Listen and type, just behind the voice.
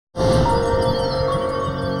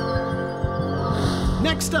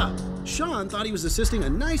Next up, Sean thought he was assisting a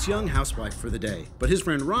nice young housewife for the day, but his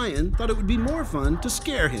friend Ryan thought it would be more fun to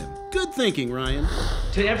scare him. Good thinking, Ryan.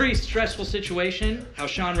 To every stressful situation, how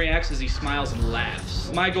Sean reacts is he smiles and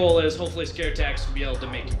laughs. My goal is hopefully scare tactics will be able to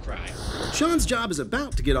make you cry. Sean's job is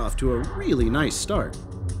about to get off to a really nice start,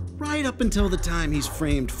 right up until the time he's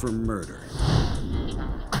framed for murder.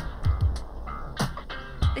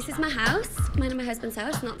 This is my house, mine and my husband's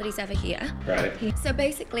house, not that he's ever here. Right. So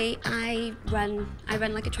basically, I run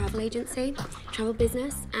like a travel agency, travel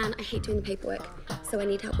business, and I hate doing the paperwork. So I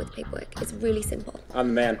need help with paperwork. It's really simple. I'm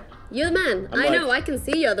the man. You're the man. I know, I can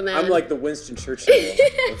see you're the man. I'm like the Winston Churchill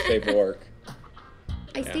of paperwork.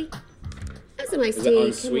 Iced tea? That's a nice Is tea. it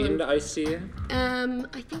unsweetened iced tea?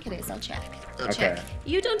 I think it is. I'll check. I'll Okay. check.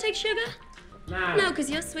 You don't take sugar? Nah. No, because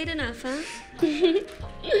you're sweet enough, huh?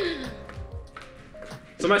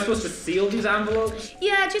 So am I supposed to seal these envelopes?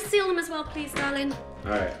 Yeah, just seal them as well, please, darling.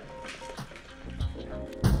 All right.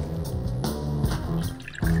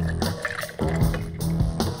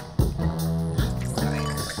 Sorry.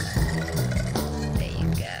 There you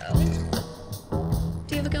go.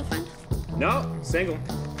 Do you have a girlfriend? No, single.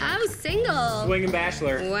 Oh, single. Swinging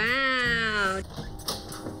bachelor. Wow.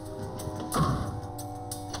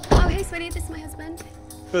 Oh, hey, sweetie, this is my husband.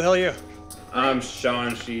 Who the hell are you? I'm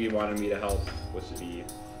Sean. She wanted me to help with the...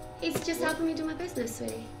 He's just helping me do my business,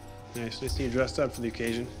 sweetie. Nice to see you dressed up for the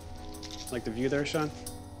occasion. Like the view there, Sean?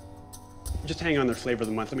 Just hang on there, flavor of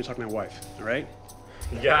the month. Let me talk to my wife, all right?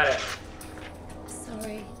 You got it.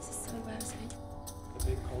 Sorry, this is so embarrassing. The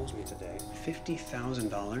bank calls me today.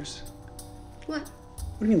 $50,000? What?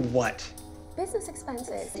 What do you mean, what? Business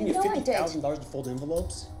expenses. You You know I did. $50,000 to fold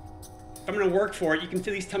envelopes? If I'm gonna work for it, you can at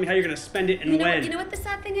least tell me how you're gonna spend it and when. You know what the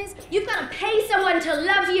sad thing is? You've got to pay someone to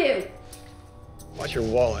love you. Watch your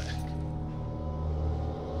wallet.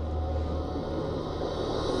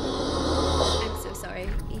 I'm so sorry.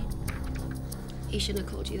 He shouldn't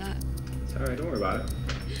have called you that. It's all right, don't worry about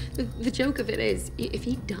it. The joke of it is, if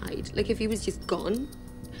he died, like if he was just gone,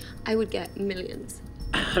 I would get millions.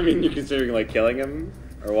 I mean, you're considering like killing him,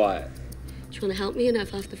 or what? Do you want to help me and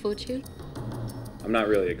have half the fortune? I'm not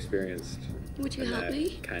really experienced. Would you in help that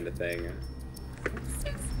me? kind of thing.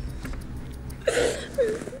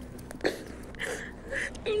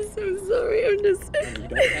 I'm so sorry, I'm just... You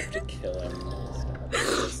don't have to kill him.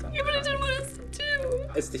 Yeah, but I didn't want us to do.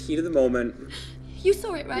 It's the heat of the moment. You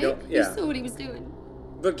saw it, right? Yeah. You saw what he was doing.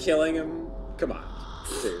 But killing him? Come on.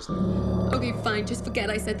 Seriously. Okay, fine, just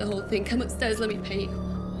forget I said the whole thing. Come upstairs, let me pay you.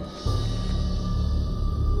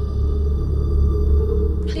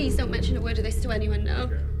 Please don't mention a word of this to anyone now.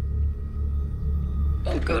 Okay.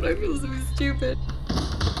 Oh God, I feel so stupid.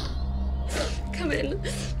 Come in.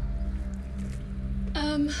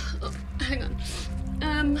 Oh, hang on.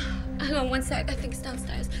 Hang on one sec. I think it's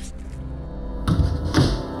downstairs.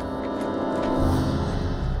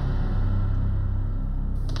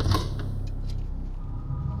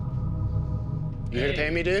 You here to pay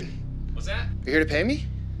me, dude? What's that? You here to pay me?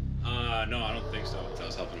 No, I don't think so. I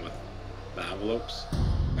was helping with the envelopes.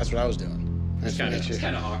 That's what I was doing. Nice to meet you. It's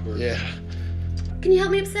kind of awkward. Yeah. Can you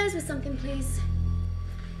help me upstairs with something, please?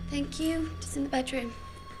 Thank you. Just in the bedroom.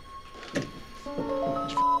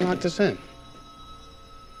 Just knock this in.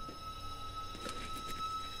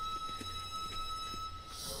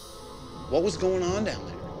 What was going on down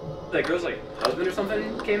there? That girl's like husband or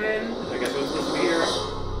something came in. I guess it was supposed to be here.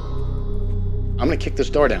 I'm gonna kick this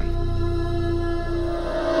door down.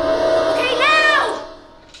 Okay, now!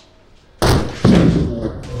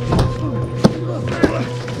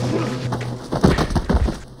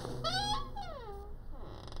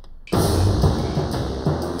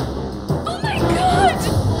 Oh my God!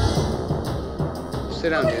 Sit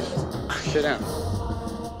down, dude. Sit down.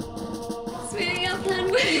 Sweetie, our plan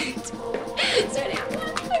worked. Sweetie, our plan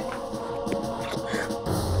worked.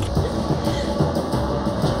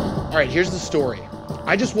 All right, here's the story.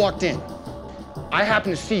 I just walked in. I happen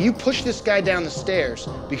to see you push this guy down the stairs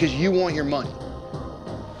because you want your money.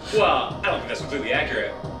 Well, I don't think that's completely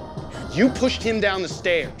accurate. You pushed him down the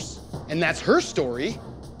stairs, and that's her story.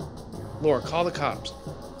 Laura, call the cops.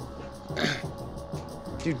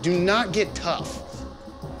 Dude, do not get tough.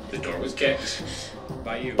 The door was kicked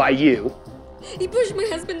by you. By you. He pushed my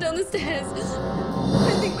husband down the stairs.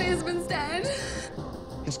 I think my husband's dead.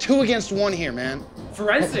 It's 2 against 1 here, man.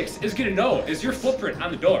 Forensics is gonna know is your footprint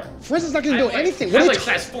on the door. Forensics not gonna do anything. I What are like you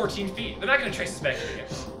size 14 feet. They're not gonna trace this back to you.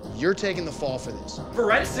 You're taking the fall for this.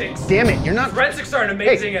 Forensics. Damn it, you're not. Forensics are an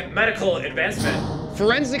amazing medical advancement.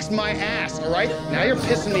 Forensics my ass, all right? Now you're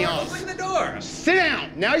pissing me off. Open the door. Sit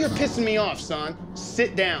down. Now you're pissing me off, son.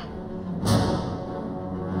 Sit down.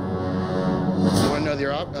 You want to know the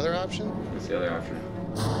other option? What's the other option?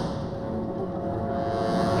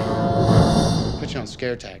 Put you on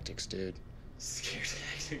scare tactics, dude. Scare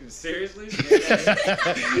tactics? Seriously?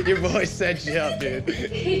 Your boy set you up, dude.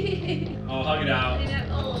 Oh, hug it out.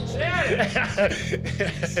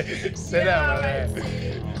 Sit down, brother.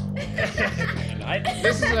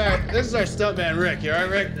 This is our stuntman, Rick. You all right,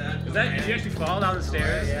 Rick? Did you actually fall down the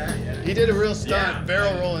stairs? Yeah. He did a real stunt,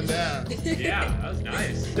 barrel rolling down. Yeah, that was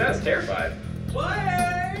nice. That was terrified. What?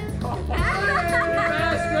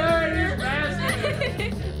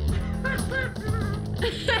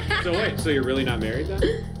 So wait, so you're really not married then?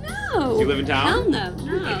 No. Do you live in town? Hell no.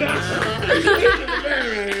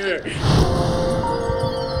 No.